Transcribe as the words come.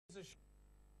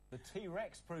The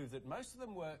T.Rex proved that most of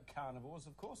them were carnivores,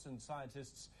 of course, and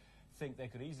scientists think they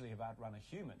could easily have outrun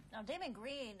a human. Now, Damon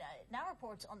Green now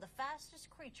reports on the fastest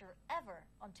creature ever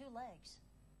on two legs.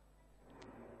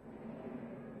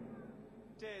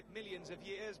 Dead millions of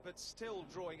years, but still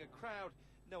drawing a crowd.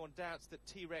 No one doubts that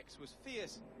T.Rex was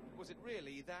fierce. Was it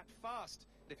really that fast?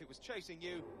 And if it was chasing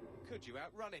you, could you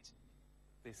outrun it?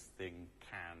 This thing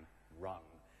can run.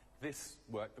 This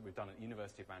work that we've done at the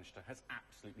University of Manchester has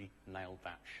absolutely nailed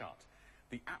that shut.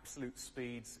 The absolute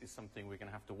speeds is something we're going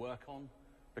to have to work on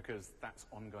because that's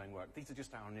ongoing work. These are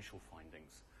just our initial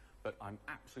findings. But I'm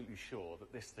absolutely sure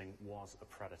that this thing was a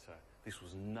predator. This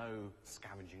was no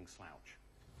scavenging slouch.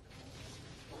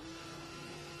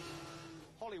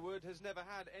 Hollywood has never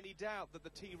had any doubt that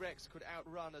the T.Rex could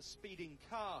outrun a speeding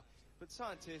car, but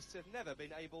scientists have never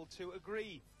been able to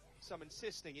agree. Some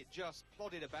insisting it just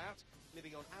plodded about,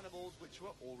 living on animals which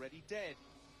were already dead.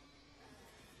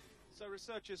 So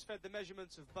researchers fed the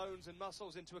measurements of bones and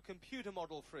muscles into a computer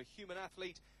model for a human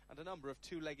athlete and a number of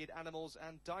two-legged animals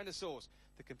and dinosaurs.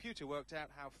 The computer worked out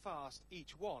how fast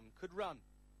each one could run.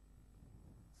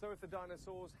 So if the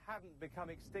dinosaurs hadn't become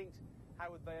extinct,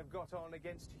 how would they have got on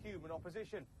against human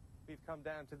opposition? We've come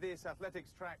down to this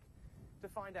athletics track to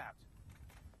find out.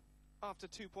 After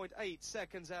 2.8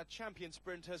 seconds, our champion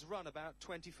sprint has run about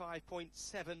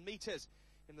 25.7 metres.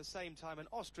 In the same time, an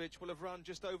ostrich will have run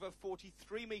just over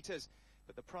 43 metres.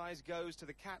 But the prize goes to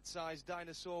the cat-sized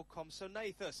dinosaur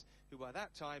Compsognathus, who by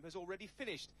that time has already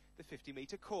finished the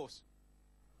 50-metre course.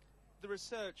 The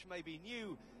research may be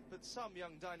new, but some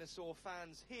young dinosaur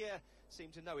fans here seem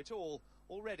to know it all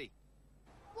already.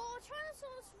 Well,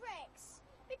 Tyrannosaurus Rex,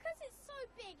 because it's so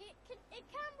big, it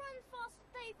can run fast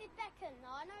as David Beckham,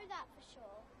 though, I know that for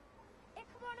sure. It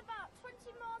can run about 20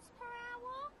 miles per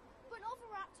hour, but another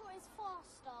raptor is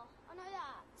faster, I know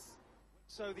that.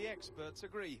 So the experts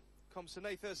agree.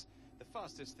 Compsognathus, the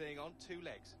fastest thing on two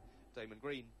legs. Damon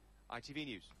Green, ITV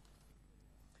News.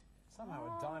 Somehow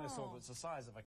a dinosaur that's the size of a